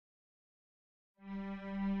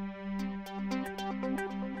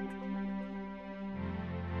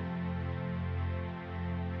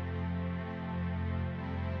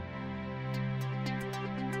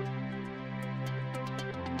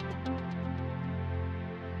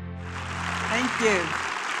Thank you.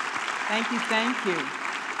 Thank you, thank you.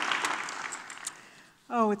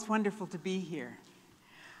 Oh, it's wonderful to be here.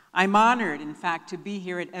 I'm honored, in fact, to be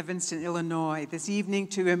here at Evanston, Illinois this evening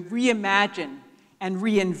to reimagine and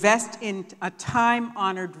reinvest in a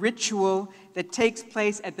time-honored ritual that takes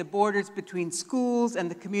place at the borders between schools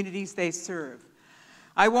and the communities they serve.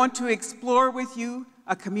 I want to explore with you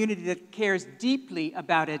a community that cares deeply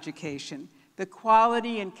about education, the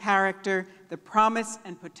quality and character, the promise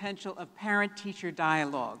and potential of parent-teacher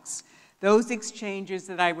dialogues, those exchanges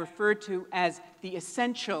that I refer to as the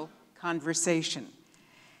essential conversation.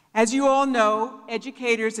 As you all know,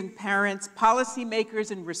 educators and parents,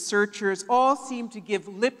 policymakers and researchers all seem to give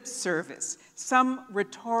lip service, some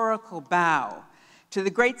rhetorical bow, to the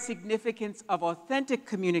great significance of authentic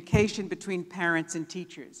communication between parents and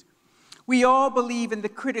teachers. We all believe in the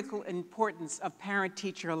critical importance of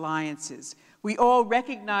parent-teacher alliances. We all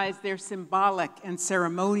recognize their symbolic and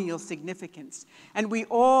ceremonial significance, and we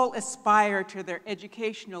all aspire to their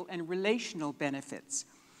educational and relational benefits.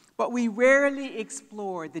 But we rarely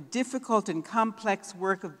explore the difficult and complex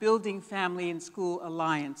work of building family and school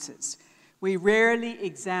alliances. We rarely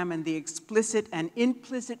examine the explicit and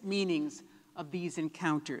implicit meanings of these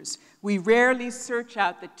encounters. We rarely search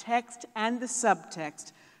out the text and the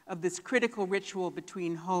subtext of this critical ritual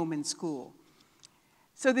between home and school.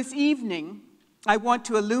 So this evening, I want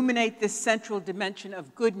to illuminate this central dimension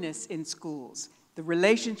of goodness in schools, the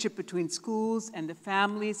relationship between schools and the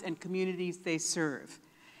families and communities they serve.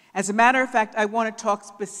 As a matter of fact, I want to talk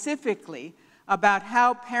specifically about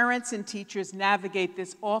how parents and teachers navigate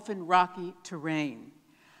this often rocky terrain.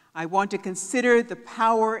 I want to consider the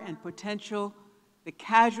power and potential, the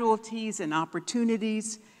casualties and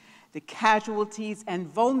opportunities, the casualties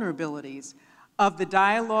and vulnerabilities of the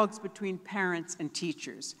dialogues between parents and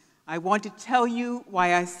teachers. I want to tell you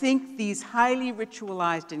why I think these highly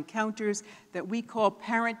ritualized encounters that we call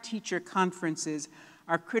parent-teacher conferences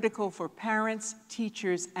are critical for parents,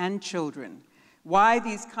 teachers, and children. Why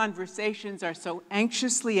these conversations are so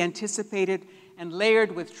anxiously anticipated and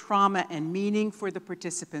layered with trauma and meaning for the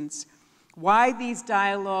participants. Why these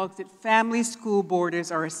dialogues at family school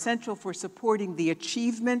borders are essential for supporting the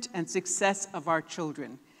achievement and success of our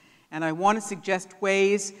children. And I want to suggest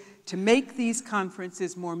ways to make these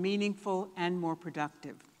conferences more meaningful and more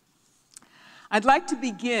productive. I'd like to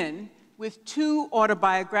begin with two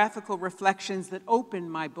autobiographical reflections that open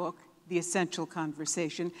my book, The Essential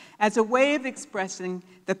Conversation, as a way of expressing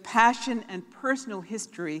the passion and personal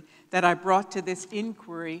history that I brought to this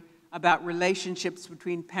inquiry about relationships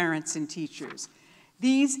between parents and teachers.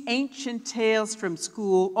 These ancient tales from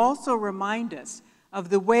school also remind us of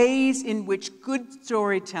the ways in which good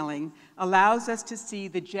storytelling allows us to see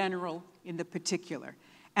the general in the particular,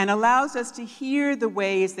 and allows us to hear the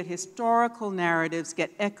ways that historical narratives get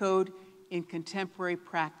echoed in contemporary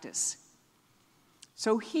practice.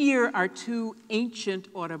 So here are two ancient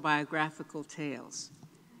autobiographical tales.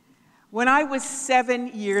 When I was 7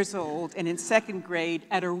 years old and in second grade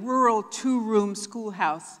at a rural two-room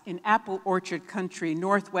schoolhouse in Apple Orchard Country,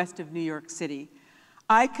 northwest of New York City,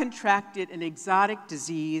 I contracted an exotic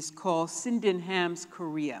disease called Sydenham's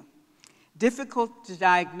chorea. Difficult to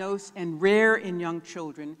diagnose and rare in young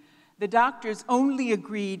children, the doctors only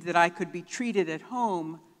agreed that I could be treated at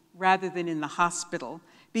home rather than in the hospital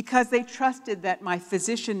because they trusted that my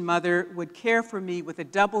physician mother would care for me with a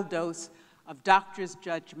double dose of doctor's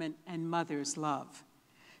judgment and mother's love.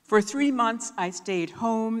 For 3 months, I stayed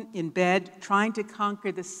home in bed trying to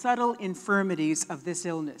conquer the subtle infirmities of this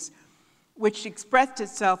illness, which expressed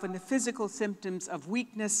itself in the physical symptoms of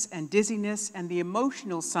weakness and dizziness and the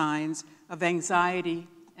emotional signs of anxiety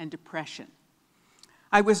and depression.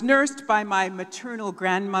 I was nursed by my maternal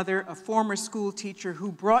grandmother, a former school teacher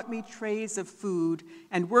who brought me trays of food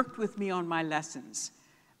and worked with me on my lessons.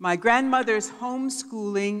 My grandmother's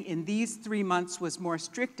homeschooling in these 3 months was more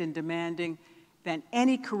strict and demanding than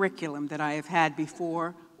any curriculum that I have had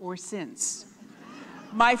before or since.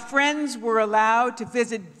 My friends were allowed to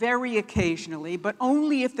visit very occasionally, but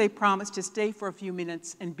only if they promised to stay for a few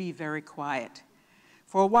minutes and be very quiet.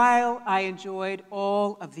 For a while, I enjoyed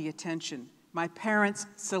all of the attention, my parents'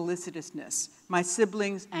 solicitousness, my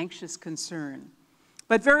siblings' anxious concern.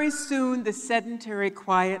 But very soon, the sedentary,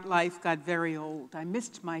 quiet life got very old. I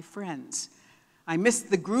missed my friends. I missed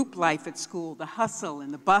the group life at school, the hustle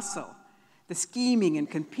and the bustle, the scheming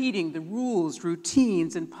and competing, the rules,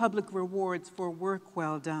 routines, and public rewards for work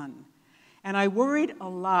well done. And I worried a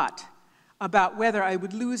lot about whether I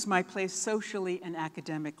would lose my place socially and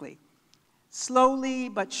academically. Slowly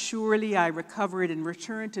but surely, I recovered and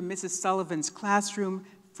returned to Mrs. Sullivan's classroom,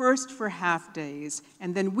 first for half days,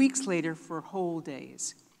 and then weeks later for whole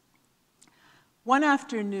days. One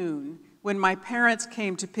afternoon, when my parents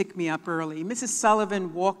came to pick me up early, Mrs.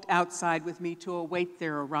 Sullivan walked outside with me to await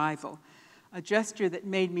their arrival, a gesture that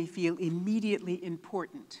made me feel immediately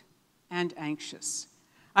important and anxious.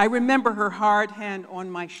 I remember her hard hand on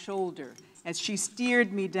my shoulder as she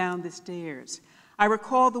steered me down the stairs. I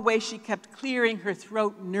recall the way she kept clearing her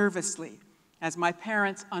throat nervously as my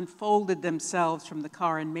parents unfolded themselves from the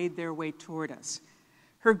car and made their way toward us.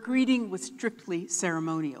 Her greeting was strictly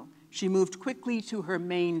ceremonial. She moved quickly to her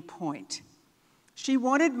main point. She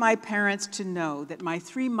wanted my parents to know that my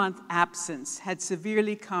 3-month absence had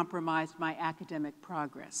severely compromised my academic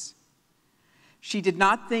progress. She did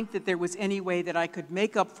not think that there was any way that I could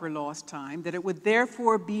make up for lost time, that it would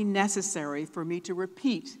therefore be necessary for me to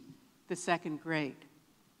repeat the 2nd grade.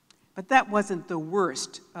 But that wasn't the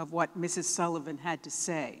worst of what Mrs. Sullivan had to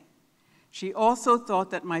say. She also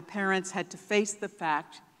thought that my parents had to face the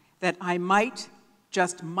fact that I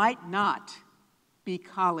just might not be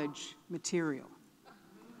college material.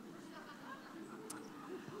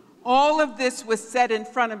 All of this was said in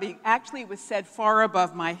front of me. Actually, it was said far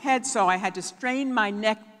above my head, so I had to strain my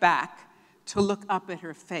neck back to look up at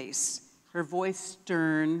her face, her voice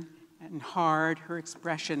stern and hard, her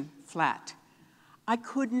expression flat. I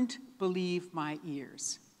couldn't believe my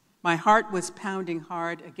ears. My heart was pounding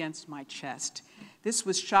hard against my chest. This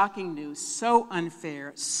was shocking news, so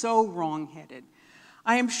unfair, so wrong-headed.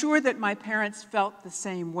 I am sure that my parents felt the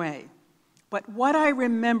same way. But what I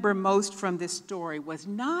remember most from this story was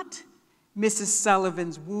not Mrs.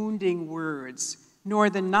 Sullivan's wounding words, nor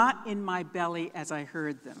the knot in my belly as I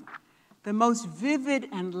heard them. The most vivid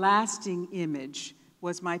and lasting image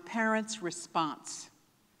was my parents' response,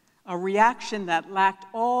 a reaction that lacked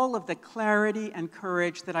all of the clarity and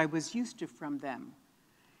courage that I was used to from them.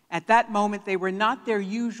 At that moment, they were not their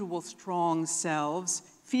usual strong selves,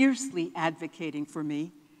 fiercely advocating for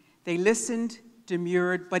me. They listened,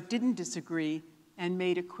 demurred, but didn't disagree, and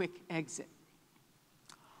made a quick exit.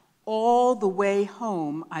 All the way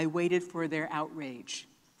home, I waited for their outrage,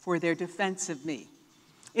 for their defense of me.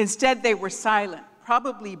 Instead, they were silent,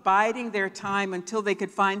 probably biding their time until they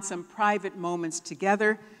could find some private moments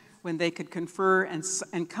together when they could confer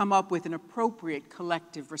and come up with an appropriate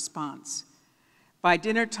collective response. By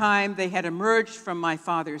dinner time, they had emerged from my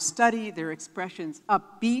father's study, their expressions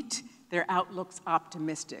upbeat, their outlooks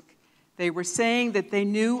optimistic. They were saying that they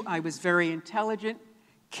knew I was very intelligent,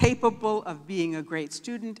 capable of being a great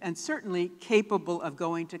student, and certainly capable of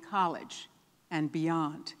going to college and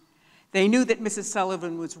beyond. They knew that Mrs.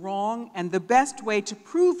 Sullivan was wrong, and the best way to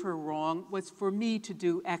prove her wrong was for me to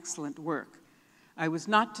do excellent work. I was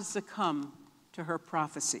not to succumb to her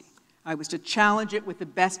prophecy. I was to challenge it with the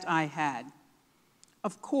best I had.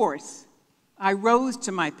 Of course, I rose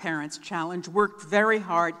to my parents' challenge, worked very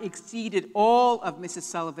hard, exceeded all of Mrs.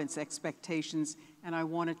 Sullivan's expectations, and I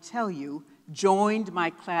want to tell you, joined my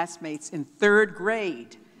classmates in 3rd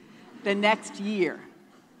grade the next year.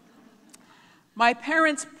 My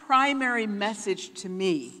parents' primary message to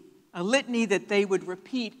me, a litany that they would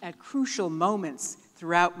repeat at crucial moments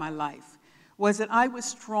throughout my life, was that I was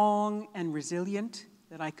strong and resilient,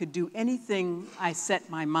 that I could do anything I set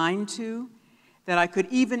my mind to, that I could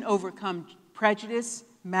even overcome prejudice,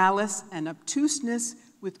 malice, and obtuseness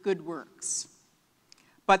with good works.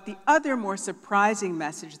 But the other more surprising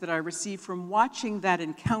message that I received from watching that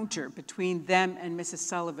encounter between them and Mrs.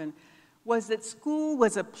 Sullivan was that school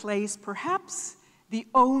was a place, perhaps the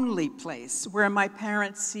only place, where my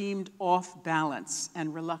parents seemed off balance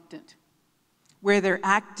and reluctant, where their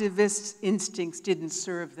activist instincts didn't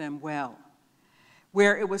serve them well,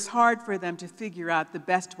 where it was hard for them to figure out the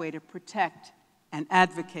best way to protect and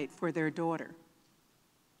advocate for their daughter.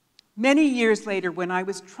 Many years later, when I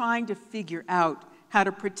was trying to figure out how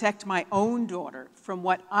to protect my own daughter from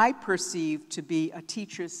what I perceived to be a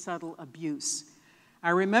teacher's subtle abuse, I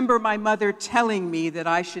remember my mother telling me that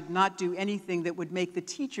I should not do anything that would make the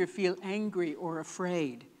teacher feel angry or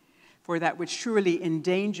afraid, for that would surely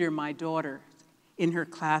endanger my daughter in her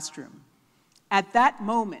classroom. At that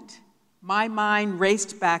moment, my mind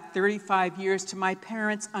raced back 35 years to my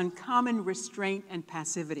parents' uncommon restraint and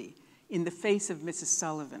passivity in the face of Mrs.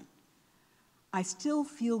 Sullivan. I still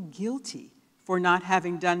feel guilty for not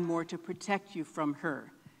having done more to protect you from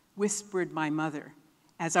her, whispered my mother,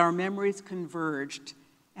 as our memories converged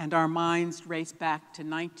and our minds raced back to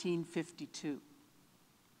 1952.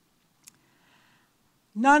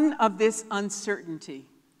 None of this uncertainty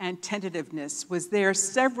and tentativeness was there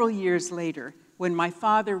several years later when my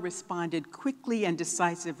father responded quickly and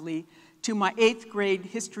decisively to my 8th grade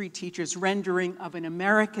history teacher's rendering of an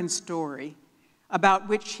American story about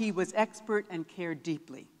which he was expert and cared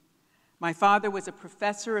deeply. My father was a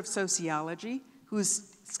professor of sociology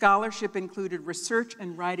whose scholarship included research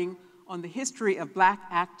and writing on the history of Black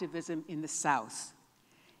activism in the South.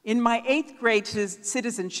 In my 8th grade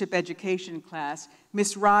citizenship education class,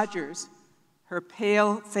 Miss Rogers, her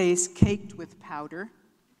pale face caked with powder,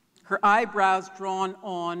 her eyebrows drawn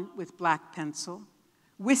on with black pencil,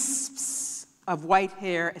 wisps of white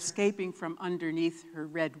hair escaping from underneath her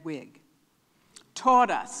red wig, taught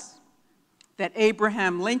us that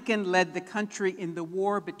Abraham Lincoln led the country in the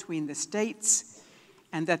war between the states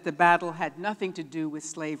and that the battle had nothing to do with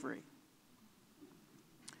slavery.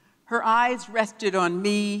 Her eyes rested on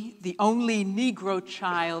me, the only Negro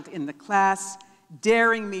child in the class,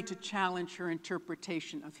 daring me to challenge her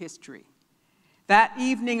interpretation of history. That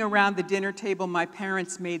evening around the dinner table, my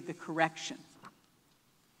parents made the correction.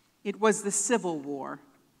 It was the Civil War,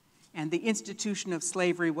 and the institution of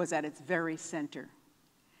slavery was at its very center.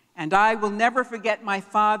 And I will never forget my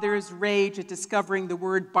father's rage at discovering the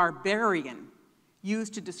word barbarian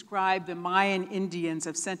used to describe the Mayan Indians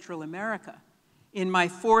of Central America in my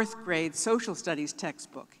 4th grade social studies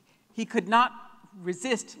textbook. He could not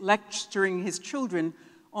resist lecturing his children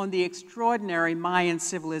on the extraordinary Mayan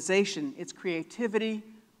civilization, its creativity,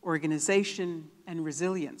 organization, and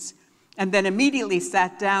resilience, and then immediately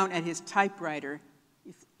sat down at his typewriter,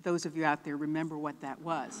 if those of you out there remember what that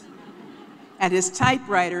was, at his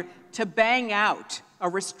typewriter to bang out a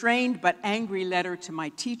restrained but angry letter to my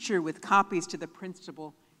teacher with copies to the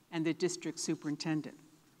principal and the district superintendent.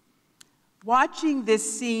 Watching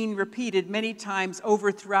this scene repeated many times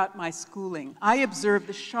over throughout my schooling, I observed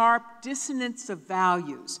the sharp dissonance of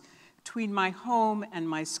values between my home and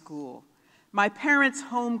my school. My parents'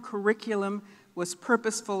 home curriculum was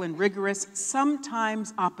purposeful and rigorous,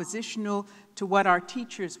 sometimes oppositional to what our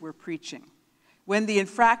teachers were preaching. When the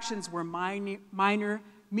infractions were minor,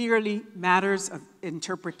 merely matters of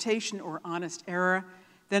interpretation or honest error,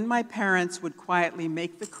 then my parents would quietly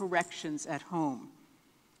make the corrections at home.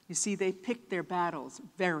 You see, they picked their battles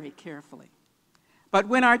very carefully. But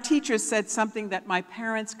when our teachers said something that my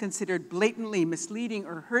parents considered blatantly misleading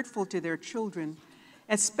or hurtful to their children,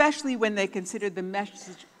 especially when they considered the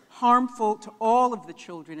message harmful to all of the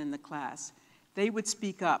children in the class, they would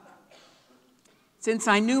speak up. Since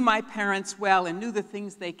I knew my parents well and knew the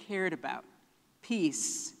things they cared about,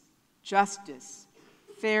 peace, justice,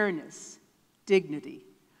 fairness, dignity,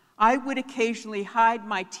 I would occasionally hide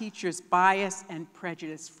my teachers' bias and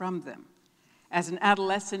prejudice from them. As an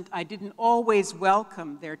adolescent, I didn't always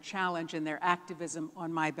welcome their challenge and their activism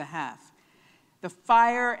on my behalf. The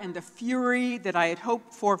fire and the fury that I had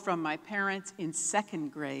hoped for from my parents in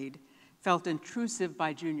 2nd grade felt intrusive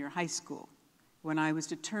by junior high school, when I was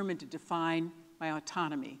determined to define my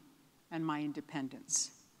autonomy and my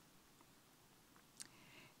independence.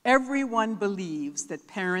 Everyone believes that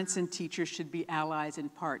parents and teachers should be allies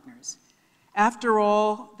and partners. After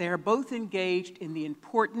all, they are both engaged in the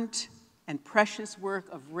important and precious work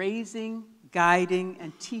of raising, guiding,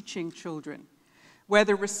 and teaching children.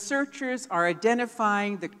 Whether researchers are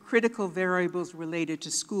identifying the critical variables related to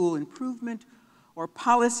school improvement, or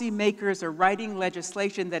policymakers are writing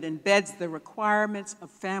legislation that embeds the requirements of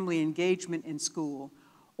family engagement in school,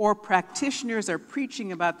 or practitioners are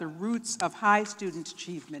preaching about the roots of high student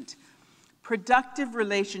achievement, productive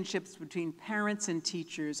relationships between parents and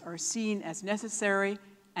teachers are seen as necessary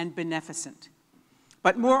and beneficent.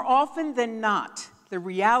 But more often than not, the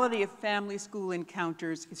reality of family-school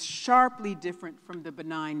encounters is sharply different from the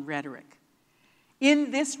benign rhetoric. In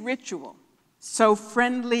this ritual, so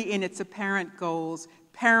friendly in its apparent goals,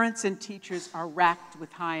 parents and teachers are racked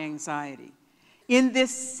with high anxiety. In this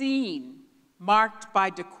scene, marked by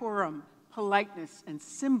decorum, politeness, and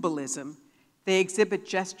symbolism, they exhibit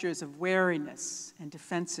gestures of wariness and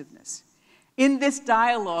defensiveness. In this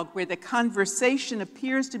dialogue, where the conversation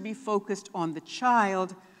appears to be focused on the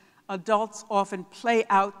child, adults often play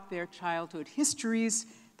out their childhood histories,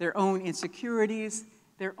 their own insecurities,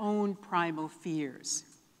 their own primal fears.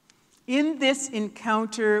 In this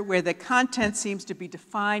encounter, where the content seems to be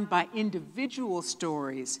defined by individual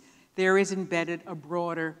stories, there is embedded a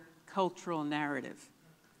broader cultural narrative.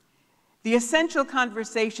 The essential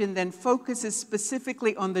conversation then focuses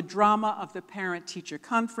specifically on the drama of the parent-teacher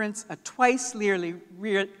conference, a twice yearly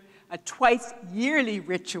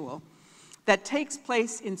ritual that takes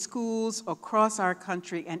place in schools across our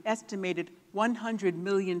country an estimated 100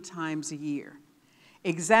 million times a year,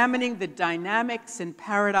 examining the dynamics and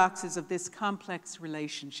paradoxes of this complex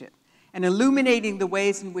relationship and illuminating the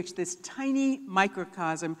ways in which this tiny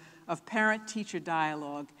microcosm of parent-teacher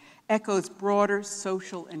dialogue echoes broader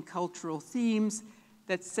social and cultural themes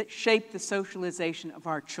that shape the socialization of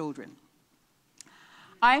our children.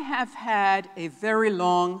 I have had a very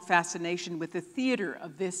long fascination with the theater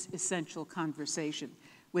of this essential conversation,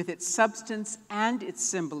 with its substance and its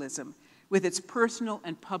symbolism, with its personal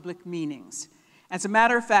and public meanings. As a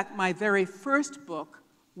matter of fact, my very first book,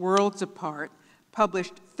 Worlds Apart,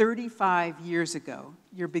 published 35 years ago,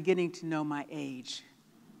 you're beginning to know my age,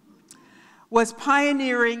 was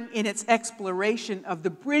pioneering in its exploration of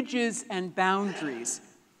the bridges and boundaries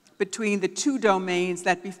between the two domains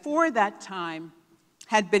that before that time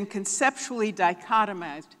had been conceptually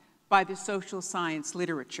dichotomized by the social science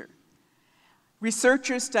literature.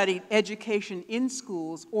 Researchers studied education in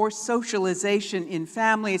schools or socialization in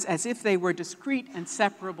families as if they were discrete and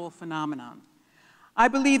separable phenomena. I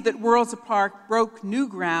believe that Worlds Apart broke new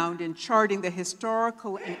ground in charting the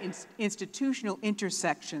historical and institutional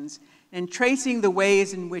intersections and tracing the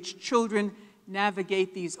ways in which children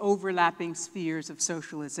navigate these overlapping spheres of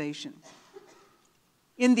socialization.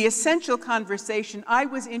 In the essential conversation, I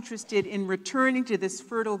was interested in returning to this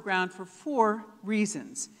fertile ground for 4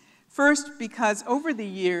 reasons. First, because over the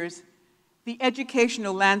years, the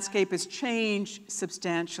educational landscape has changed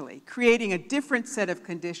substantially, creating a different set of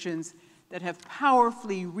conditions that have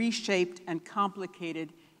powerfully reshaped and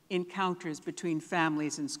complicated encounters between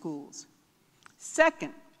families and schools.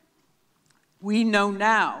 Second, we know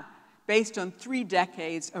now, based on 3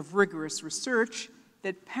 decades of rigorous research,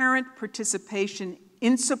 that parent participation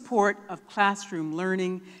in support of classroom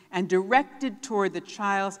learning and directed toward the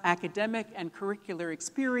child's academic and curricular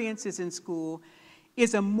experiences in school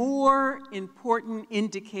is a more important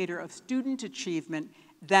indicator of student achievement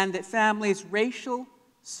than the family's racial,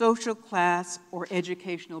 social class, or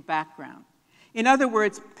educational background. In other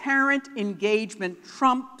words, parent engagement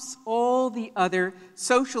trumps all the other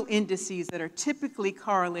social indices that are typically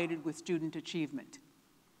correlated with student achievement.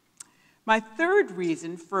 My third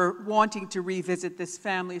reason for wanting to revisit this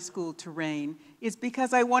family school terrain is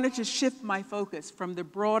because I wanted to shift my focus from the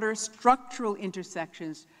broader structural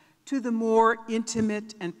intersections to the more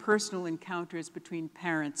intimate and personal encounters between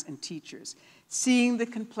parents and teachers, seeing the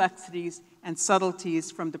complexities and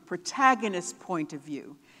subtleties from the protagonist's point of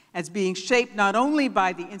view as being shaped not only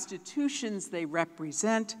by the institutions they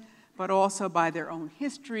represent, but also by their own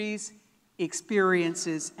histories,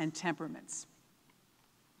 experiences, and temperaments.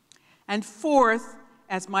 And fourth,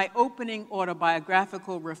 as my opening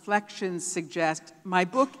autobiographical reflections suggest, my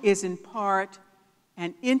book is in part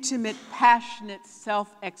an intimate, passionate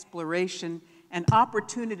self-exploration and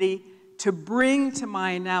opportunity to bring to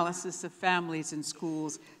my analysis of families and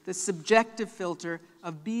schools the subjective filter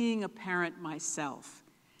of being a parent myself,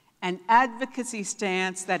 an advocacy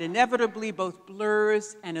stance that inevitably both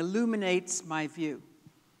blurs and illuminates my view.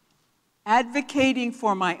 Advocating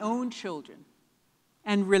for my own children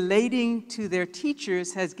and relating to their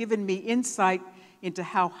teachers has given me insight into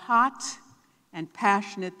how hot and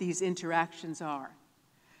passionate these interactions are,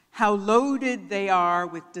 how loaded they are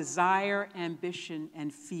with desire, ambition,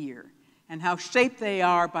 and fear, and how shaped they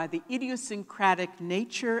are by the idiosyncratic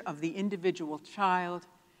nature of the individual child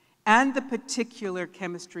and the particular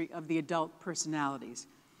chemistry of the adult personalities.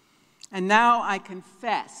 And now I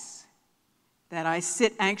confess that I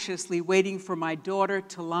sit anxiously waiting for my daughter,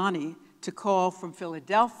 Talani, to call from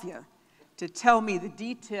Philadelphia to tell me the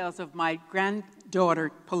details of my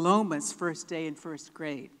granddaughter, Paloma's first day in first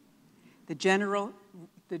grade. The generational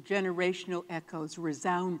echoes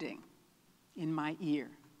resounding in my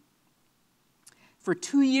ear. For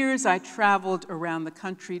 2 years, I traveled around the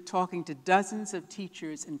country talking to dozens of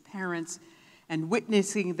teachers and parents and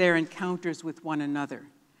witnessing their encounters with one another.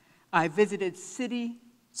 I visited city,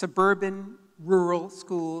 suburban, rural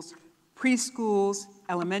schools, preschools,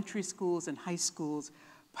 elementary schools, and high schools,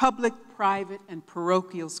 public, private, and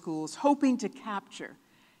parochial schools, hoping to capture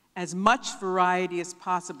as much variety as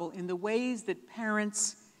possible in the ways that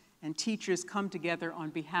parents and teachers come together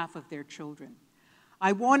on behalf of their children.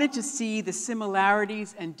 I wanted to see the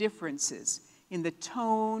similarities and differences in the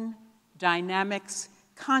tone, dynamics,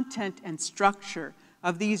 content, and structure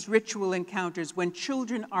of these ritual encounters when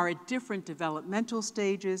children are at different developmental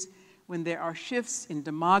stages, when there are shifts in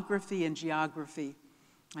demography and geography,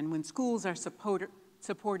 and when schools are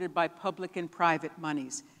supported by public and private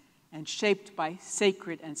monies and shaped by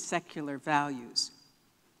sacred and secular values.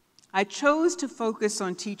 I chose to focus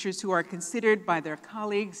on teachers who are considered by their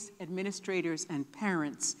colleagues, administrators, and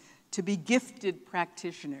parents to be gifted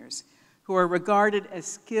practitioners who are regarded as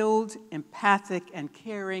skilled, empathic, and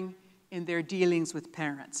caring in their dealings with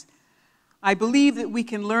parents. I believe that we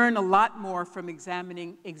can learn a lot more from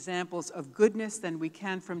examining examples of goodness than we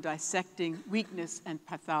can from dissecting weakness and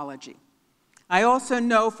pathology. I also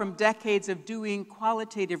know from decades of doing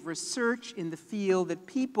qualitative research in the field that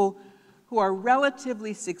people who are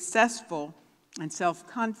relatively successful and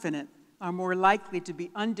self-confident are more likely to be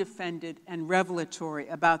undefended and revelatory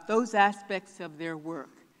about those aspects of their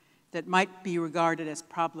work that might be regarded as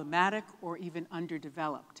problematic or even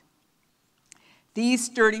underdeveloped. These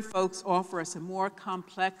sturdy folks offer us a more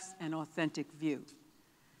complex and authentic view.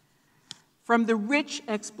 From the rich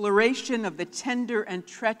exploration of the tender and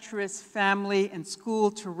treacherous family and school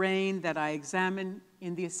terrain that I examine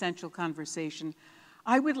in the Essential Conversation,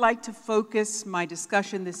 I would like to focus my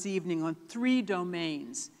discussion this evening on 3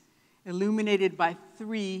 domains illuminated by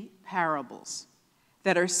 3 parables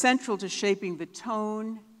that are central to shaping the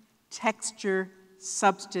tone, texture,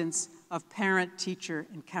 substance of parent-teacher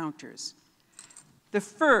encounters. The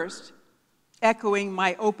first, echoing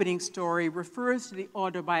my opening story, refers to the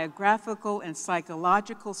autobiographical and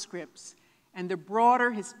psychological scripts and the broader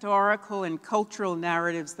historical and cultural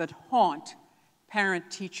narratives that haunt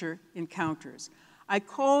parent-teacher encounters. I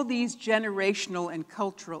call these generational and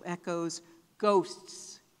cultural echoes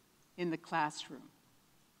ghosts in the classroom.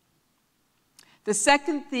 The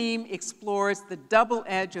second theme explores the double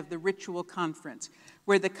edge of the ritual conference,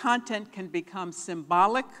 where the content can become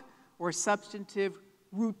symbolic or substantive,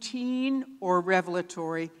 routine or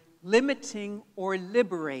revelatory, limiting or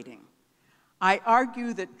liberating. I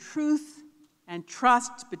argue that truth and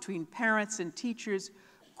trust between parents and teachers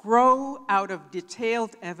grow out of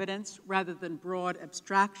detailed evidence rather than broad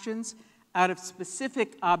abstractions, out of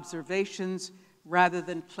specific observations rather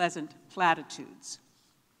than pleasant platitudes.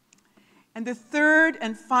 And the third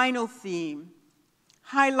and final theme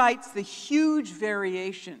highlights the huge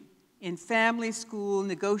variation in family-school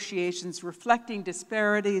negotiations reflecting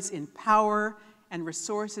disparities in power and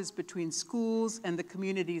resources between schools and the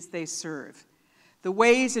communities they serve. The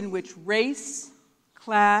ways in which race,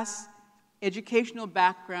 class, educational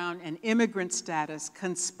background, and immigrant status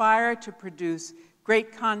conspire to produce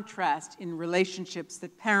great contrast in relationships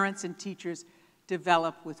that parents and teachers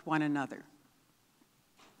develop with one another.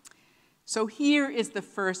 So here is the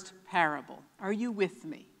first parable. Are you with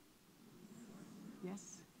me?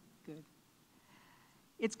 Yes? Good.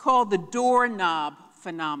 It's called the doorknob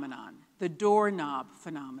phenomenon. The doorknob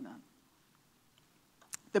phenomenon.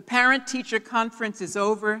 The parent-teacher conference is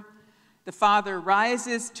over. The father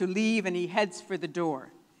rises to leave and he heads for the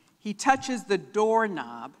door. He touches the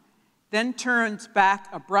doorknob, then turns back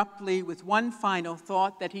abruptly with one final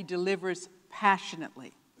thought that he delivers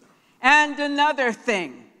passionately. And another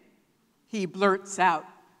thing, he blurts out,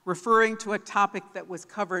 referring to a topic that was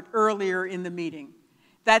covered earlier in the meeting.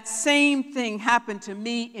 That same thing happened to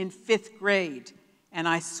me in 5th grade, and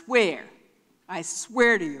I swear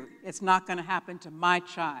to you, it's not going to happen to my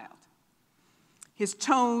child. His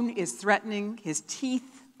tone is threatening, his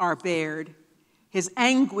teeth are bared, his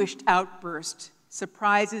anguished outburst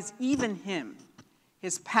surprises even him.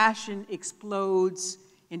 His passion explodes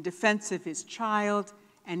in defense of his child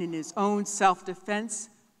and in his own self-defense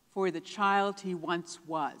for the child he once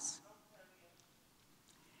was.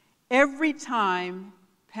 Every time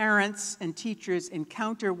parents and teachers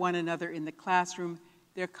encounter one another in the classroom,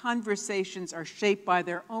 their conversations are shaped by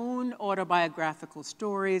their own autobiographical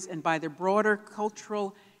stories and by the broader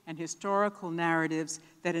cultural and historical narratives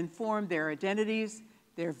that inform their identities,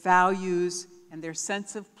 their values, and their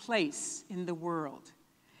sense of place in the world.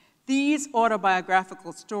 These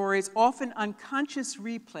autobiographical stories, often unconscious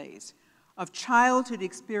replays of childhood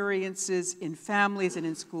experiences in families and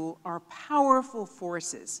in school, are powerful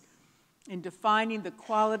forces in defining the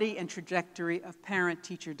quality and trajectory of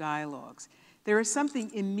parent-teacher dialogues. There is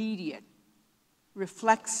something immediate,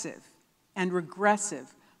 reflexive, and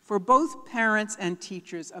regressive for both parents and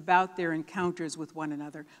teachers about their encounters with one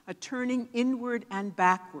another, a turning inward and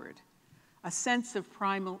backward, a sense of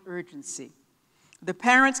primal urgency. The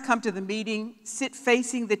parents come to the meeting, sit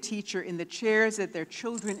facing the teacher in the chairs that their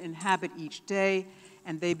children inhabit each day,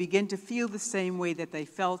 and they begin to feel the same way that they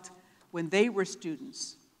felt when they were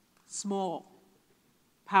students, small,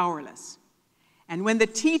 powerless. And when the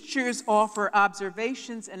teachers offer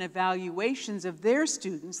observations and evaluations of their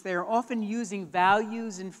students, they are often using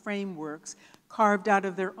values and frameworks carved out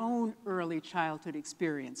of their own early childhood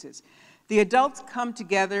experiences. The adults come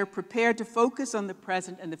together prepared to focus on the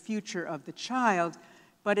present and the future of the child,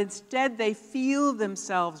 but instead they feel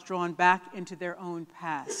themselves drawn back into their own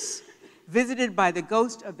past, visited by the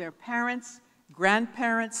ghost of their parents,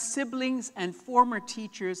 grandparents, siblings, and former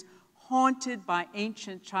teachers, haunted by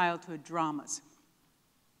ancient childhood dramas.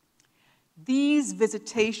 These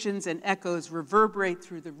visitations and echoes reverberate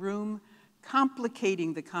through the room,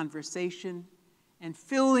 complicating the conversation and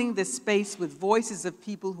filling the space with voices of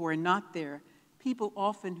people who are not there, people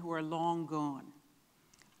often who are long gone.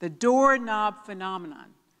 The doorknob phenomenon,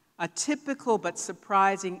 a typical but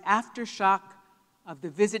surprising aftershock of the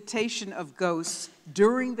visitation of ghosts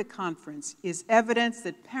during the conference is evidence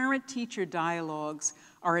that parent-teacher dialogues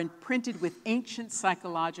are imprinted with ancient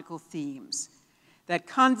psychological themes, that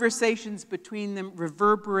conversations between them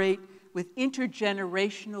reverberate with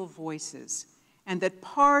intergenerational voices, and that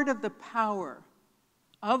part of the power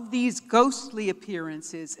of these ghostly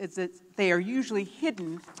appearances is that they are usually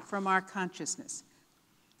hidden from our consciousness.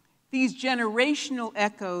 These generational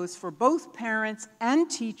echoes for both parents and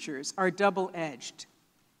teachers are double-edged.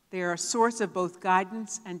 They are a source of both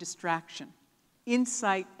guidance and distraction,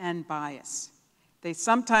 insight and bias. They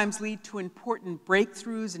sometimes lead to important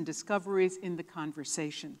breakthroughs and discoveries in the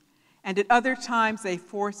conversation, and at other times they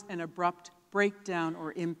force an abrupt breakdown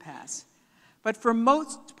or impasse. But for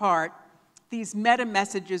most part, these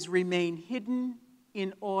meta-messages remain hidden,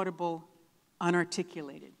 inaudible,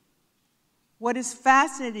 unarticulated. What is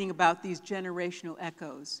fascinating about these generational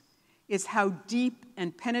echoes is how deep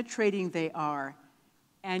and penetrating they are,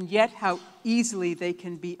 and yet how easily they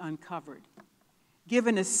can be uncovered.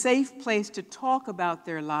 Given a safe place to talk about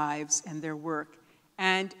their lives and their work,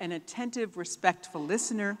 and an attentive, respectful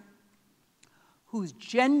listener who's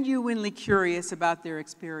genuinely curious about their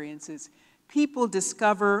experiences, people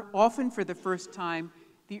discover, often for the first time,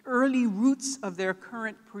 the early roots of their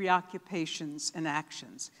current preoccupations and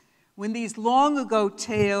actions. When these long-ago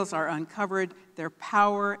tales are uncovered, their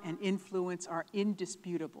power and influence are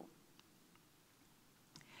indisputable.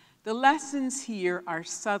 The lessons here are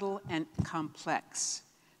subtle and complex,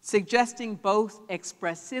 suggesting both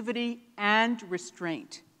expressivity and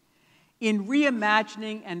restraint. In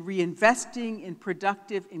reimagining and reinvesting in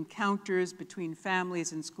productive encounters between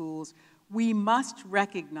families and schools, we must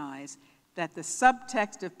recognize that the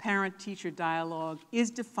subtext of parent-teacher dialogue is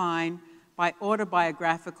defined by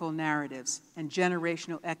autobiographical narratives and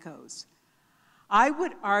generational echoes. I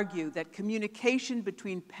would argue that communication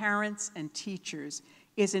between parents and teachers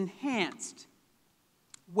is enhanced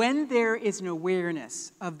when there is an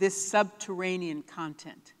awareness of this subterranean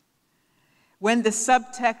content, when the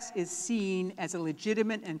subtext is seen as a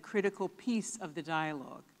legitimate and critical piece of the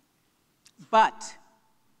dialogue. But,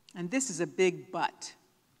 and this is a big but,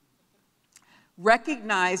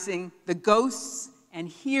 recognizing the ghosts and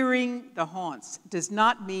hearing the haunts does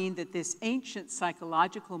not mean that this ancient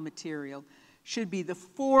psychological material should be the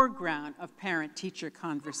foreground of parent-teacher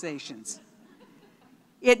conversations.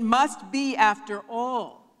 It must be, after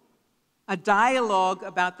all, a dialogue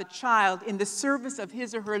about the child in the service of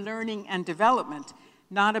his or her learning and development,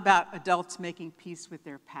 not about adults making peace with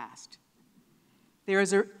their past. There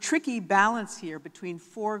is a tricky balance here between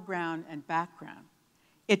foreground and background.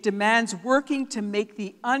 It demands working to make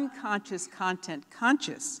the unconscious content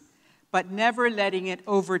conscious, but never letting it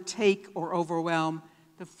overtake or overwhelm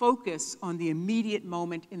the focus on the immediate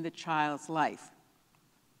moment in the child's life.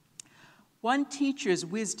 One teacher's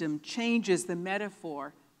wisdom changes the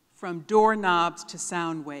metaphor from doorknobs to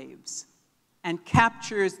sound waves and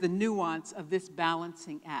captures the nuance of this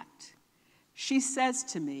balancing act. She says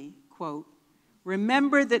to me, quote,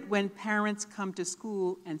 "Remember that when parents come to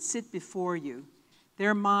school and sit before you,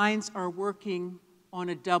 their minds are working on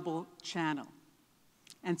a double channel,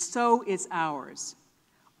 and so is ours.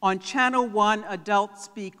 On channel one, adults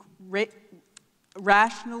speak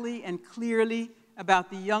rationally and clearly about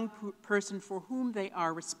the young person for whom they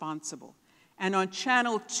are responsible. And on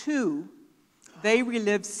channel two, they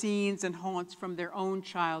relive scenes and haunts from their own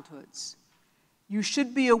childhoods. You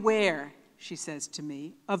should be aware," she says to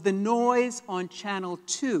me, "of the noise on channel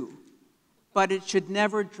two, but it should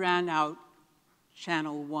never drown out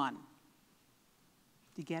channel one."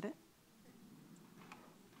 Do you get it?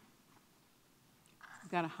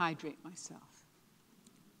 I've got to hydrate myself.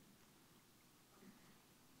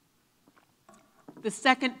 The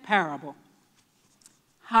second parable,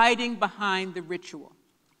 hiding behind the ritual.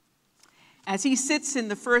 As he sits in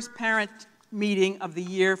the first parent meeting of the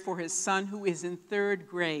year for his son who is in 3rd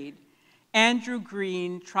grade, Andrew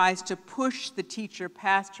Green tries to push the teacher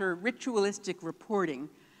past her ritualistic reporting,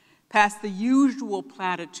 past the usual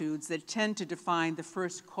platitudes that tend to define the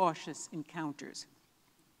first cautious encounters.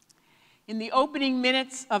 In the opening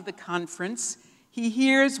minutes of the conference, he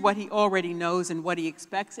hears what he already knows and what he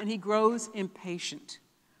expects, and he grows impatient.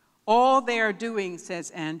 All they are doing, says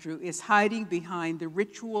Andrew, is hiding behind the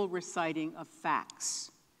ritual reciting of facts.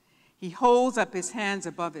 He holds up his hands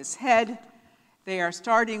above his head. They are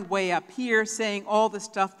starting way up here, saying all the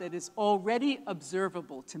stuff that is already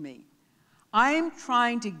observable to me. I am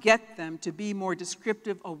trying to get them to be more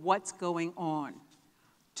descriptive of what's going on,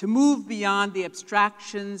 to move beyond the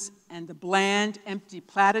abstractions and the bland, empty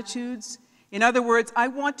platitudes, In other words, I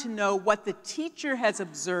want to know what the teacher has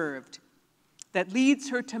observed that leads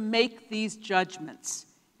her to make these judgments.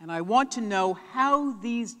 And I want to know how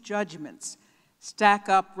these judgments stack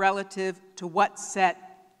up relative to what set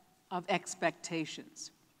of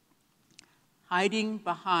expectations. Hiding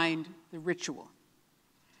behind the ritual.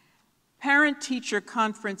 Parent-teacher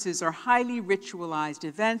conferences are highly ritualized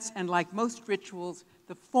events, and like most rituals,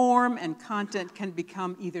 the form and content can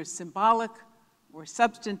become either symbolic or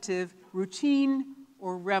substantive, routine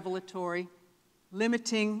or revelatory,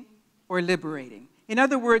 limiting or liberating. In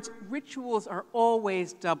other words, rituals are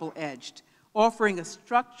always double-edged, offering a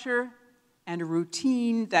structure and a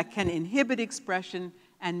routine that can inhibit expression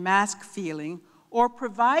and mask feeling, or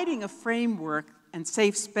providing a framework and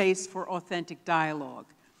safe space for authentic dialogue.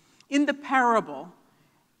 In the parable,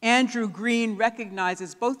 Andrew Green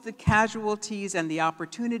recognizes both the casualties and the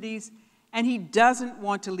opportunities, and he doesn't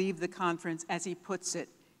want to leave the conference, as he puts it,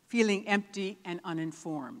 feeling empty and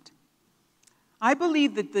uninformed. I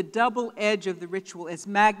believe that the double edge of the ritual is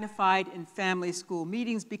magnified in family school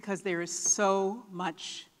meetings because there is so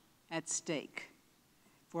much at stake.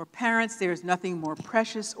 For parents, there is nothing more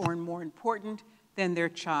precious or more important than their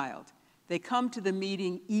child. They come to the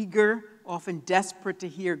meeting eager, often desperate to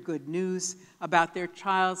hear good news about their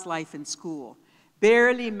child's life in school,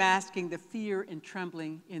 barely masking the fear and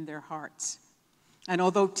trembling in their hearts. And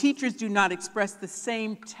although teachers do not express the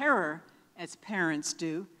same terror as parents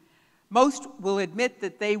do, most will admit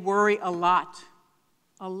that they worry a lot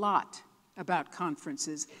about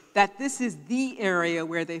conferences, that this is the area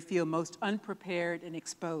where they feel most unprepared and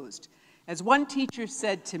exposed. As one teacher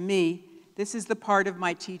said to me, "This is the part of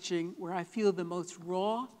my teaching where I feel the most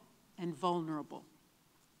raw and vulnerable."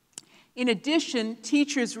 In addition,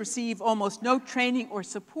 teachers receive almost no training or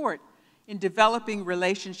support in developing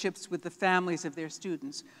relationships with the families of their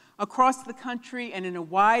students. Across the country and in a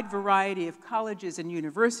wide variety of colleges and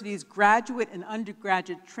universities, graduate and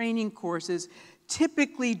undergraduate training courses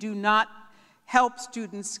typically do not help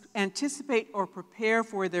students anticipate or prepare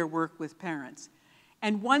for their work with parents.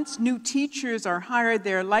 And once new teachers are hired,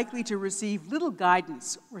 they are likely to receive little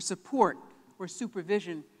guidance or support or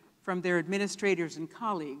supervision from their administrators and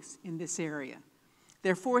colleagues in this area.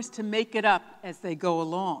 They're forced to make it up as they go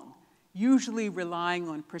along, usually relying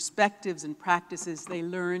on perspectives and practices they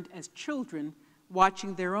learned as children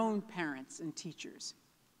watching their own parents and teachers.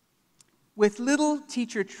 With little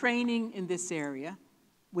teacher training in this area,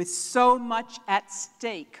 with so much at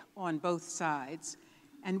stake on both sides,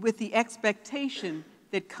 and with the expectation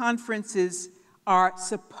that conferences are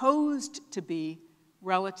supposed to be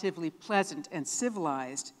relatively pleasant and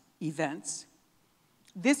civilized events,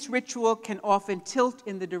 this ritual can often tilt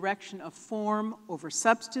in the direction of form over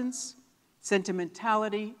substance,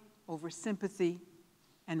 sentimentality over sympathy,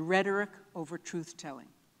 and rhetoric over truth-telling.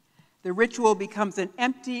 The ritual becomes an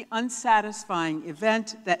empty, unsatisfying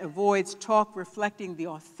event that avoids talk reflecting the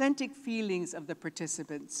authentic feelings of the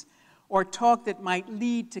participants, or talk that might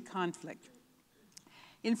lead to conflict.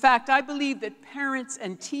 In fact, I believe that parents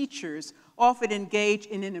and teachers often engage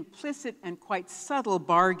in an implicit and quite subtle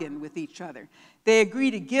bargain with each other. They agree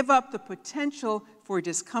to give up the potential for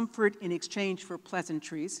discomfort in exchange for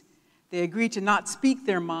pleasantries. They agree to not speak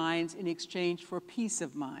their minds in exchange for peace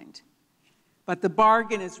of mind. But the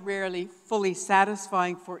bargain is rarely fully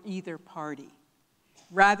satisfying for either party.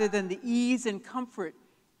 Rather than the ease and comfort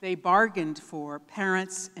they bargained for,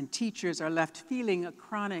 parents and teachers are left feeling a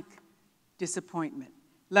chronic disappointment,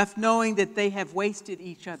 left knowing that they have wasted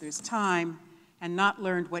each other's time and not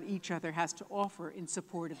learned what each other has to offer in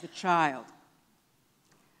support of the child.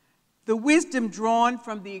 The wisdom drawn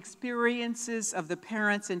from the experiences of the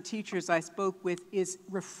parents and teachers I spoke with is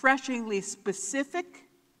refreshingly specific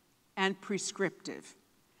and prescriptive,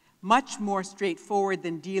 much more straightforward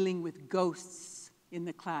than dealing with ghosts in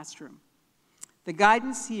the classroom. The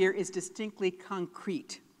guidance here is distinctly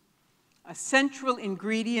concrete. A central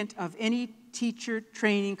ingredient of any teacher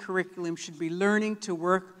training curriculum should be learning to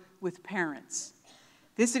work with parents.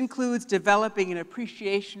 This includes developing an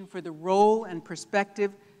appreciation for the role and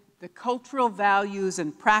perspective, the cultural values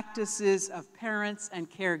and practices of parents and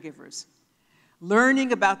caregivers,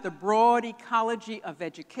 learning about the broad ecology of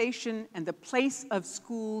education and the place of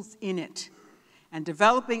schools in it, and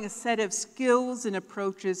developing a set of skills and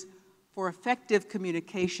approaches for effective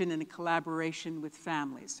communication and collaboration with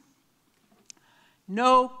families.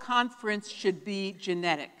 No conference should be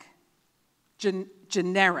generic,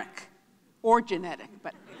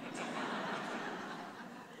 but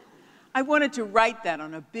I wanted to write that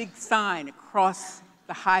on a big sign across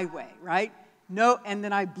the highway, right? No, and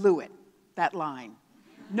then I blew it, that line.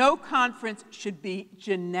 No conference should be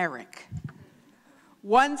generic.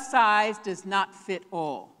 One size does not fit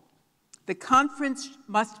all. The conference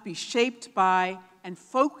must be shaped by and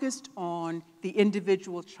focused on the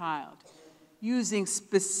individual child, using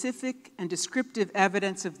specific and descriptive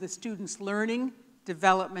evidence of the student's learning,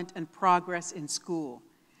 development, and progress in school.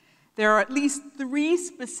 There are at least 3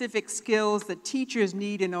 specific skills that teachers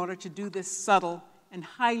need in order to do this subtle and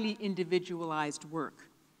highly individualized work.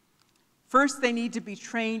 First, they need to be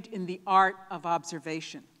trained in the art of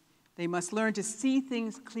observation. They must learn to see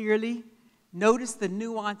things clearly, notice the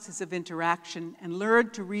nuances of interaction, and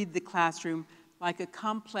learn to read the classroom like a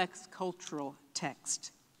complex cultural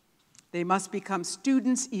text. They must become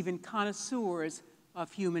students, even connoisseurs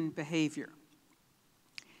of human behavior.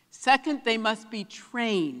 Second, they must be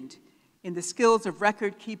trained in the skills of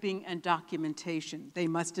record-keeping and documentation. They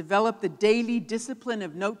must develop the daily discipline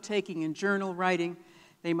of note-taking and journal writing.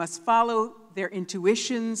 They must follow their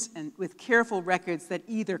intuitions and with careful records that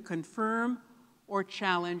either confirm or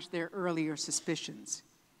challenge their earlier suspicions.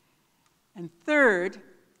 And third,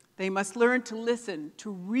 they must learn to listen,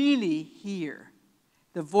 to really hear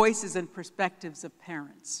the voices and perspectives of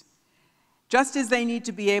parents. Just as they need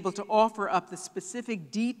to be able to offer up the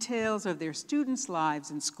specific details of their students'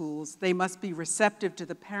 lives in schools, they must be receptive to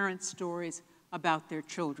the parents' stories about their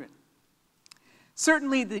children.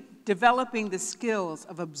 Certainly, developing the skills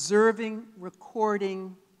of observing,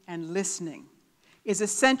 recording, and listening is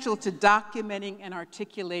essential to documenting and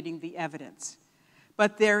articulating the evidence.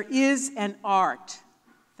 But there is an art,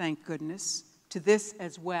 thank goodness, to this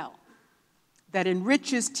as well, that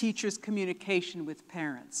enriches teachers' communication with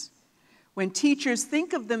parents. When teachers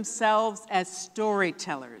think of themselves as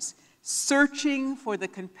storytellers, searching for the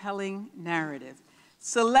compelling narrative,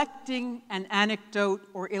 selecting an anecdote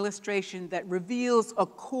or illustration that reveals a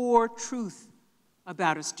core truth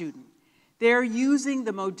about a student, they're using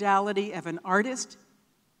the modality of an artist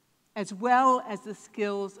as well as the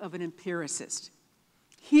skills of an empiricist.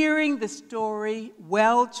 Hearing the story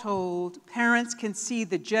well told, parents can see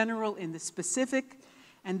the general in the specific,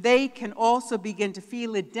 and they can also begin to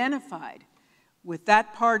feel identified with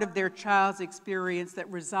that part of their child's experience that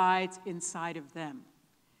resides inside of them.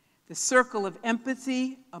 The circle of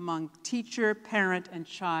empathy among teacher, parent, and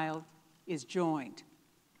child is joined.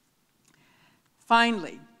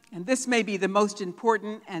 Finally, and this may be the most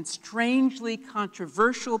important and strangely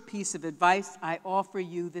controversial piece of advice I offer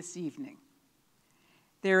you this evening.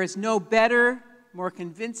 There is no better, more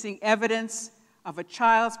convincing evidence of a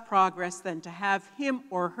child's progress than to have him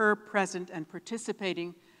or her present and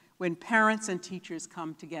participating when parents and teachers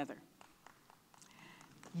come together.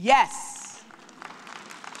 Yes,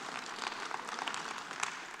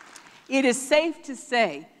 it is safe to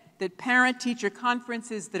say that parent-teacher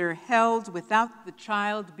conferences that are held without the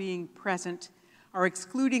child being present are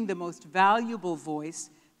excluding the most valuable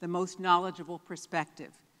voice, the most knowledgeable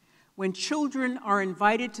perspective. When children are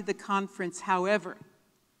invited to the conference, however,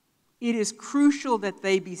 it is crucial that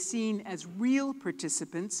they be seen as real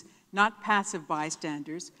participants, not passive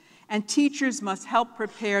bystanders, and teachers must help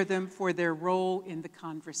prepare them for their role in the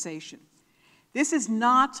conversation. This is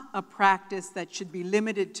not a practice that should be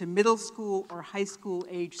limited to middle school or high school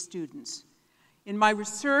age students. In my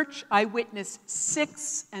research, I witnessed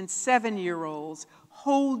 6- and 7-year-olds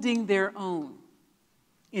holding their own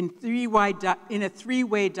in a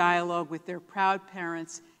three-way dialogue with their proud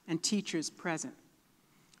parents and teachers present.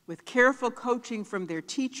 With careful coaching from their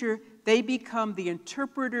teacher, they become the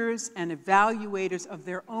interpreters and evaluators of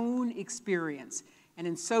their own experience, and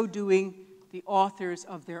in so doing, the authors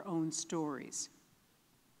of their own stories.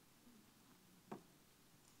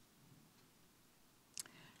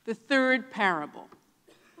 The third parable,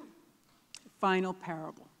 the final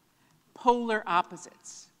parable, polar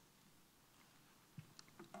opposites.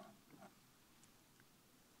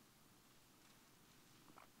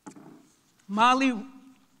 Molly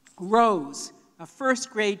Rose, a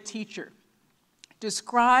first-grade teacher,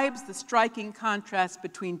 describes the striking contrast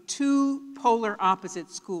between 2 polar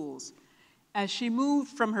opposite schools as she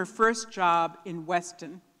moved from her first job in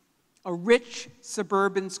Weston, a rich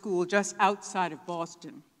suburban school just outside of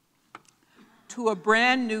Boston, to a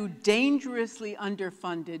brand new, dangerously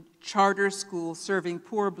underfunded charter school serving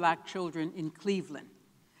poor Black children in Cleveland.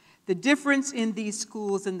 The difference in these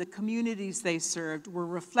schools and the communities they served were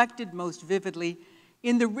reflected most vividly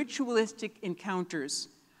in the ritualistic encounters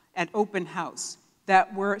at open house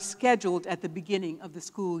that were scheduled at the beginning of the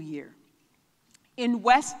school year. In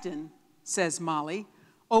Weston, says Molly,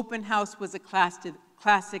 open house was a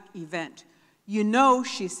classic event. You know,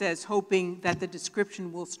 she says, hoping that the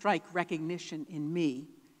description will strike recognition in me.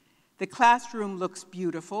 The classroom looks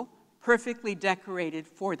beautiful, perfectly decorated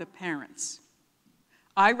for the parents.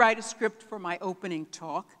 I write a script for my opening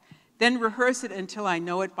talk, then rehearse it until I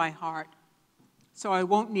know it by heart, so I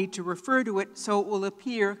won't need to refer to it, so it will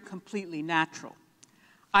appear completely natural.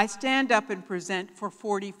 I stand up and present for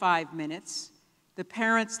 45 minutes. The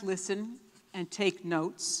parents listen and take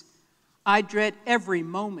notes. I dread every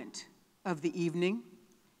moment of the evening.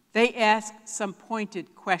 They ask some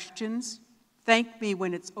pointed questions, thank me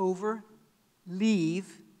when it's over,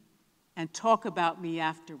 leave, and talk about me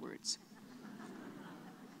afterwards.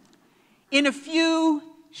 In a few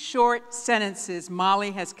short sentences,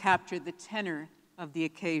 Molly has captured the tenor of the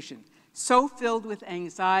occasion, so filled with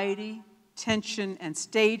anxiety, tension, and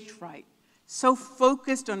stage fright, so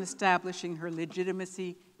focused on establishing her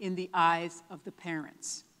legitimacy in the eyes of the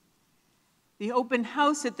parents. The open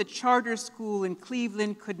house at the charter school in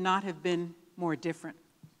Cleveland could not have been more different.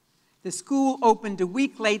 The school opened a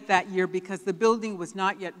week late that year because the building was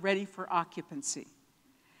not yet ready for occupancy.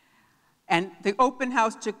 And the open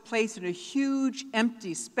house took place in a huge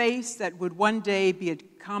empty space that would one day be a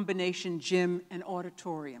combination gym and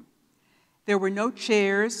auditorium. There were no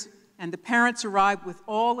chairs, and the parents arrived with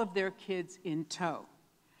all of their kids in tow.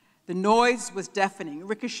 The noise was deafening,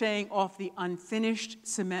 ricocheting off the unfinished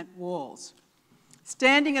cement walls.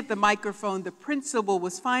 Standing at the microphone, the principal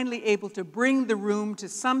was finally able to bring the room to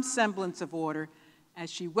some semblance of order as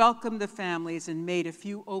she welcomed the families and made a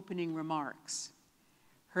few opening remarks.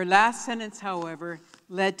 Her last sentence, however,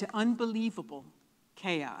 led to unbelievable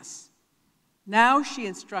chaos. Now, she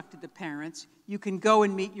instructed the parents, you can go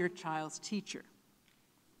and meet your child's teacher.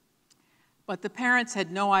 But the parents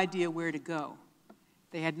had no idea where to go.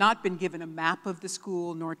 They had not been given a map of the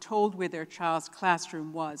school nor told where their child's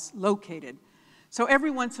classroom was located. So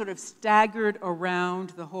everyone sort of staggered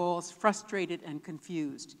around the halls, frustrated and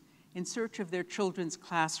confused, in search of their children's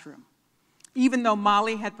classroom. Even though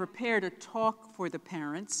Molly had prepared a talk for the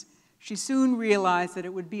parents, she soon realized that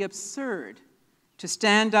it would be absurd to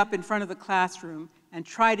stand up in front of the classroom and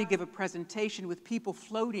try to give a presentation with people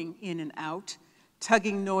floating in and out,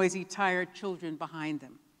 tugging noisy, tired children behind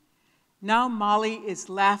them. Now Molly is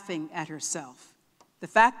laughing at herself. The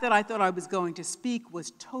fact that I thought I was going to speak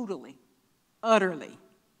was totally, utterly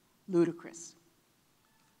ludicrous.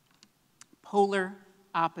 Polar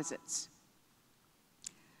opposites.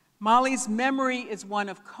 Molly's memory is one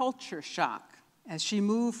of culture shock as she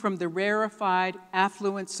moved from the rarefied,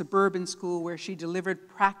 affluent suburban school where she delivered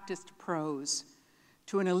practiced prose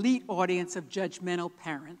to an elite audience of judgmental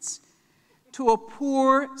parents, to a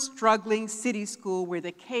poor, struggling city school where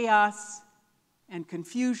the chaos and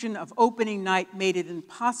confusion of opening night made it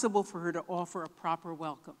impossible for her to offer a proper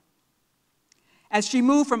welcome. As she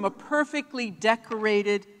moved from a perfectly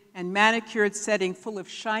decorated and manicured setting full of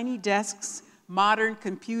shiny desks, modern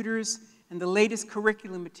computers, and the latest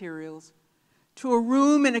curriculum materials, to a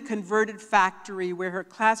room in a converted factory where her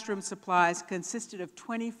classroom supplies consisted of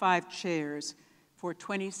 25 chairs for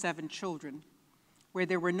 27 children, where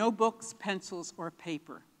there were no books, pencils, or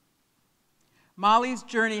paper. Molly's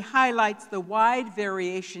journey highlights the wide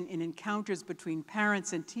variation in encounters between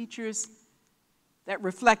parents and teachers that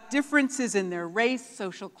reflect differences in their race,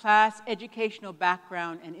 social class, educational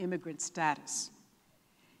background, and immigrant status.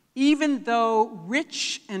 Even though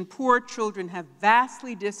rich and poor children have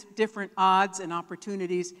vastly different odds and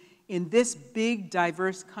opportunities in this big,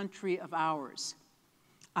 diverse country of ours,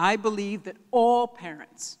 I believe that all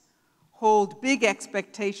parents hold big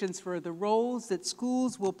expectations for the roles that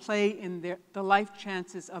schools will play in the life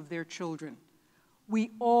chances of their children.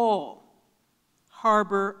 We all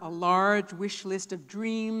harbor a large wish list of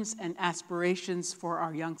dreams and aspirations for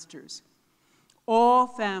our youngsters. All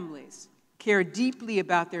families care deeply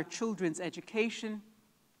about their children's education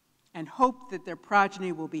and hope that their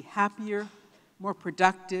progeny will be happier, more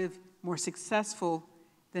productive, more successful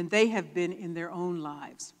than they have been in their own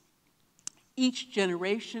lives. Each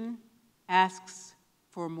generation asks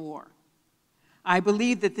for more. I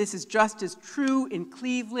believe that this is just as true in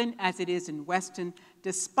Cleveland as it is in Weston,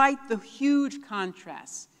 despite the huge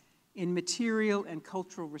contrasts in material and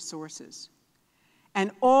cultural resources.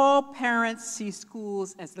 And all parents see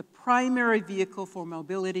schools as the primary vehicle for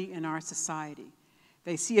mobility in our society.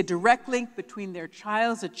 They see a direct link between their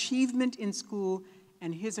child's achievement in school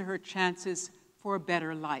and his or her chances for a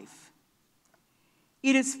better life.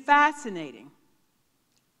 It is fascinating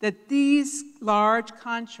that these large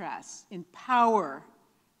contrasts in power,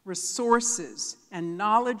 resources, and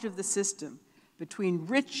knowledge of the system between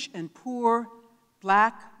rich and poor,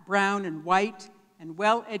 black, brown, and white, and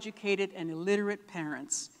well-educated and illiterate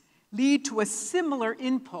parents lead to a similar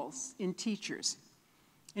impulse in teachers.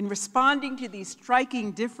 In responding to these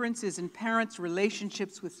striking differences in parents'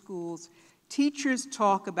 relationships with schools, teachers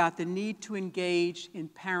talk about the need to engage in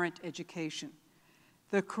parent education.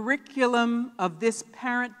 The curriculum of this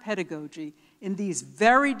parent pedagogy in these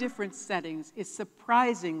very different settings is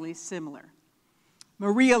surprisingly similar.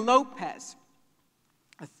 Maria Lopez,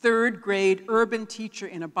 a third-grade urban teacher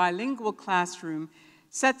in a bilingual classroom,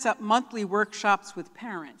 sets up monthly workshops with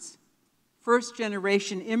parents,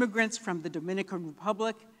 first-generation immigrants from the Dominican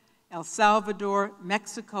Republic, El Salvador,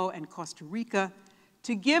 Mexico, and Costa Rica,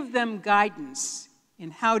 to give them guidance in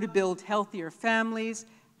how to build healthier families,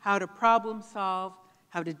 how to problem solve,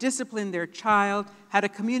 how to discipline their child, how to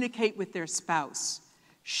communicate with their spouse.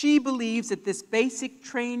 She believes that this basic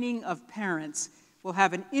training of parents will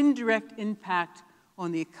have an indirect impact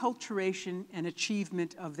on the acculturation and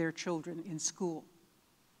achievement of their children in school.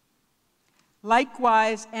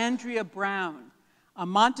 Likewise, Andrea Brown, a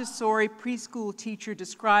Montessori preschool teacher,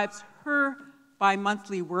 describes her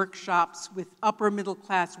bi-monthly workshops with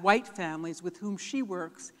upper-middle-class white families with whom she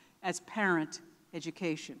works as parent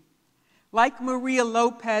education. Like Maria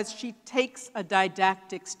Lopez, she takes a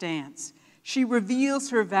didactic stance. She reveals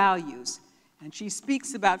her values, and she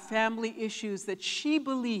speaks about family issues that she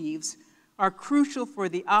believes are crucial for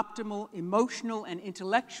the optimal emotional and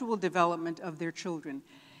intellectual development of their children.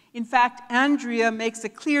 In fact, Andrea makes a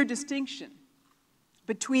clear distinction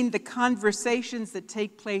between the conversations that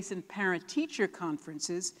take place in parent-teacher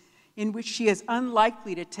conferences, in which she is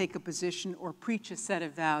unlikely to take a position or preach a set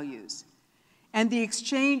of values, and the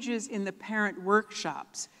exchanges in the parent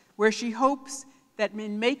workshops, where she hopes that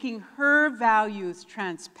in making her values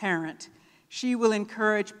transparent, she will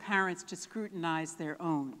encourage parents to scrutinize their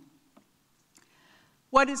own.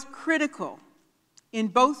 What is critical in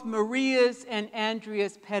both Maria's and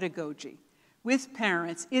Andrea's pedagogy with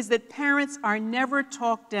parents is that parents are never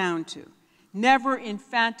talked down to, never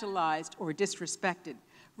infantilized or disrespected.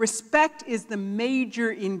 Respect is the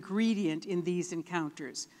major ingredient in these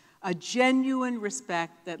encounters, a genuine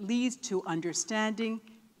respect that leads to understanding,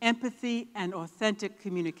 empathy, and authentic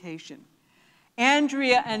communication.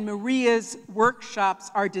 Andrea and Maria's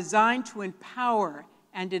workshops are designed to empower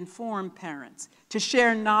and inform parents, to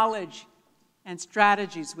share knowledge and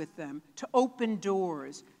strategies with them, to open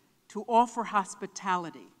doors, to offer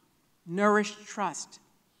hospitality, nourish trust,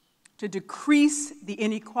 to decrease the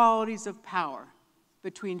inequalities of power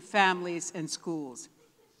between families and schools.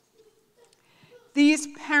 These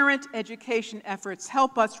parent education efforts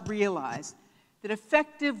help us realize that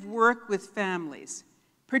effective work with families,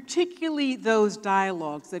 particularly those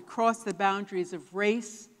dialogues that cross the boundaries of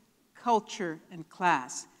race, culture, and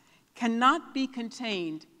class, cannot be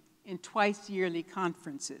contained in twice-yearly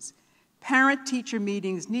conferences. Parent-teacher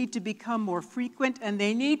meetings need to become more frequent, and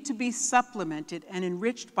they need to be supplemented and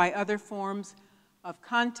enriched by other forms of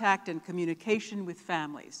contact and communication with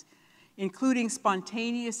families, including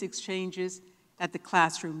spontaneous exchanges at the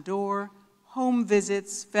classroom door, home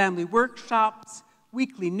visits, family workshops,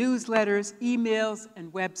 weekly newsletters, emails,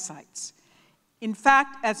 and websites. In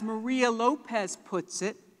fact, as Maria Lopez puts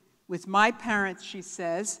it, with my parents, she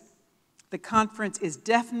says, the conference is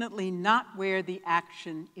definitely not where the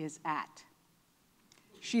action is at.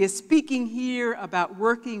 She is speaking here about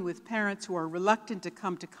working with parents who are reluctant to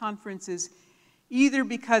come to conferences, either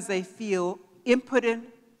because they feel impotent,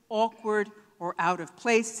 awkward, or out of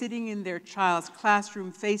place sitting in their child's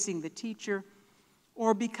classroom facing the teacher,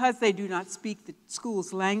 or because they do not speak the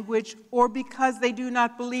school's language, or because they do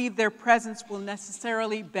not believe their presence will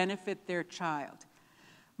necessarily benefit their child.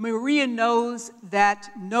 Maria knows that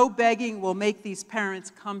no begging will make these parents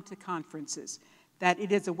come to conferences, that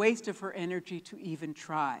it is a waste of her energy to even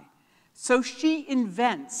try. So she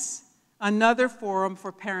invents another forum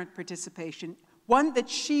for parent participation, one that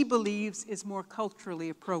she believes is more culturally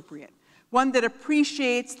appropriate, one that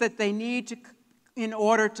appreciates that they need to, in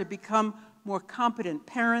order to become more competent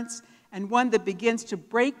parents, and one that begins to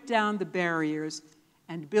break down the barriers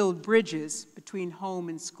and build bridges between home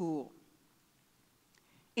and school.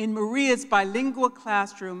 In Maria's bilingual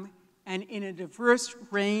classroom and in a diverse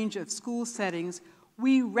range of school settings,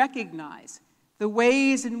 we recognize the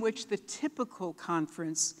ways in which the typical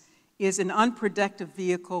conference is an unproductive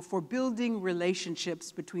vehicle for building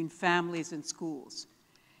relationships between families and schools.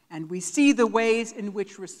 And we see the ways in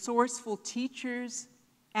which resourceful teachers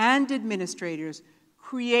and administrators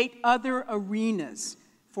create other arenas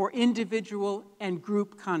for individual and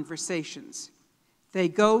group conversations. They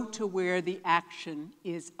go to where the action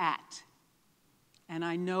is at. And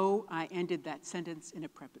I know I ended that sentence in a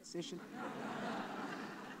preposition.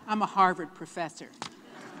 I'm a Harvard professor.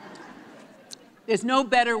 There's no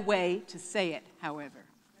better way to say it, however.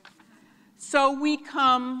 So we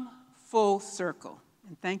come full circle.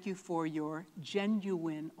 and thank you for your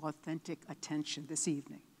genuine, authentic attention this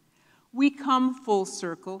evening. We come full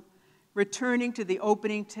circle, returning to the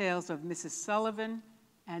opening tales of Mrs. Sullivan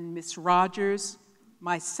and Miss Rogers,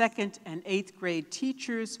 my 2nd and 8th grade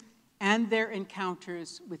teachers, and their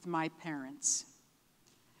encounters with my parents.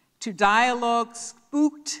 To dialogue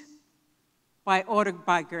spooked by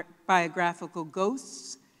autobiographical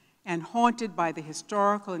ghosts and haunted by the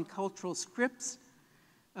historical and cultural scripts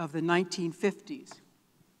of the 1950s.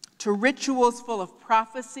 To rituals full of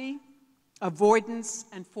prophecy, avoidance,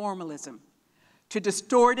 and formalism. To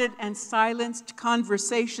distorted and silenced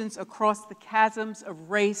conversations across the chasms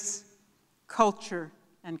of race, culture,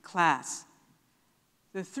 and class.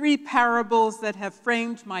 The 3 parables that have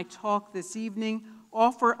framed my talk this evening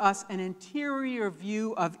offer us an interior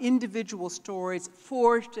view of individual stories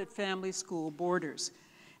forged at family school borders,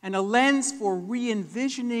 and a lens for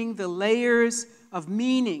re-envisioning the layers of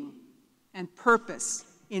meaning and purpose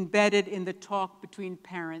embedded in the talk between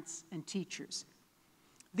parents and teachers.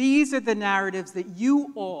 These are the narratives that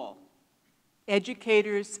you all,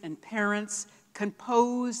 educators and parents,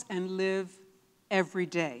 compose and live every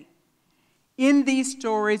day. In these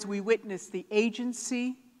stories, we witness the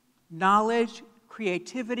agency, knowledge,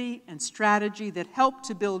 creativity, and strategy that help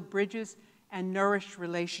to build bridges and nourish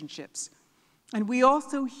relationships. And we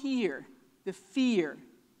also hear the fear,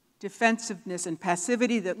 defensiveness, and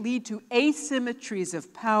passivity that lead to asymmetries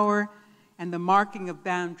of power and the marking of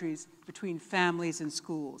boundaries between families and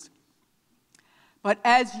schools. But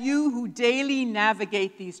as you who daily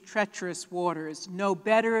navigate these treacherous waters know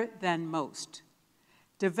better than most,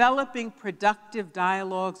 developing productive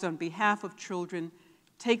dialogues on behalf of children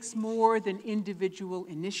takes more than individual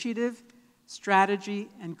initiative, strategy,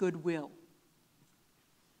 and goodwill.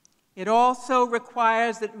 It also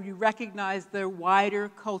requires that we recognize the wider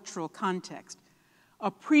cultural context,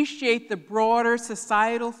 appreciate the broader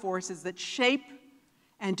societal forces that shape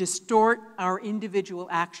and distort our individual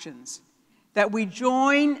actions, that we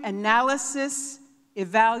join analysis,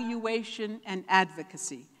 evaluation, and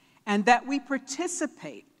advocacy, and that we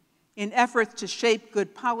participate in efforts to shape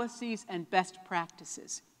good policies and best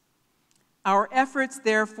practices. Our efforts,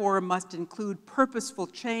 therefore, must include purposeful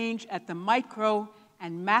change at the micro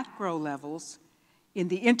and macro levels, in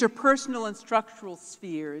the interpersonal and structural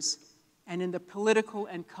spheres, and in the political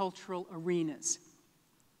and cultural arenas.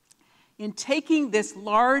 In taking this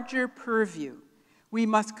larger purview, we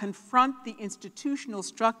must confront the institutional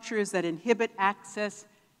structures that inhibit access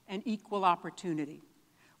and equal opportunity.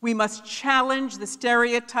 We must challenge the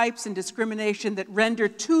stereotypes and discrimination that render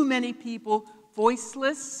too many people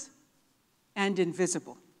voiceless and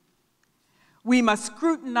invisible. We must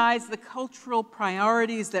scrutinize the cultural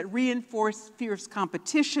priorities that reinforce fierce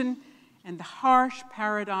competition and the harsh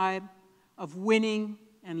paradigm of winning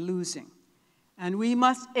and losing. And we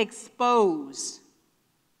must expose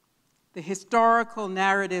the historical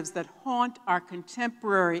narratives that haunt our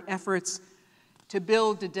contemporary efforts to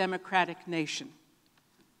build a democratic nation.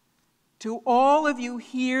 To all of you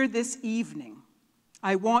here this evening,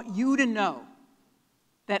 I want you to know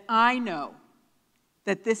that I know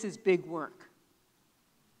that this is big work.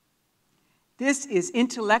 This is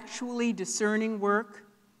intellectually discerning work.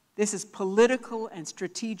 This is political and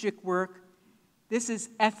strategic work. This is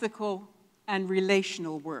ethical and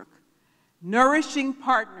relational work. Nourishing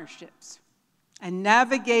partnerships and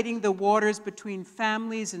navigating the waters between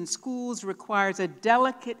families and schools requires a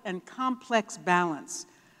delicate and complex balance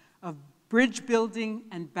of bridge building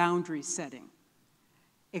and boundary setting,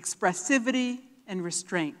 expressivity and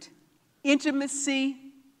restraint, intimacy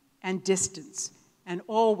and distance, and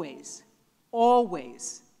always,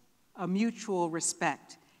 always a mutual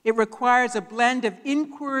respect. It requires a blend of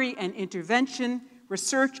inquiry and intervention,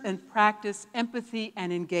 research and practice, empathy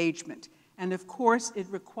and engagement. And of course, it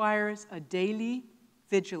requires a daily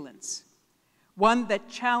vigilance, one that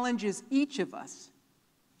challenges each of us,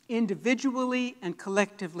 individually and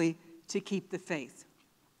collectively, to keep the faith.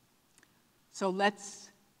 So let's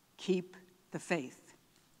keep the faith.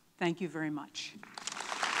 Thank you very much.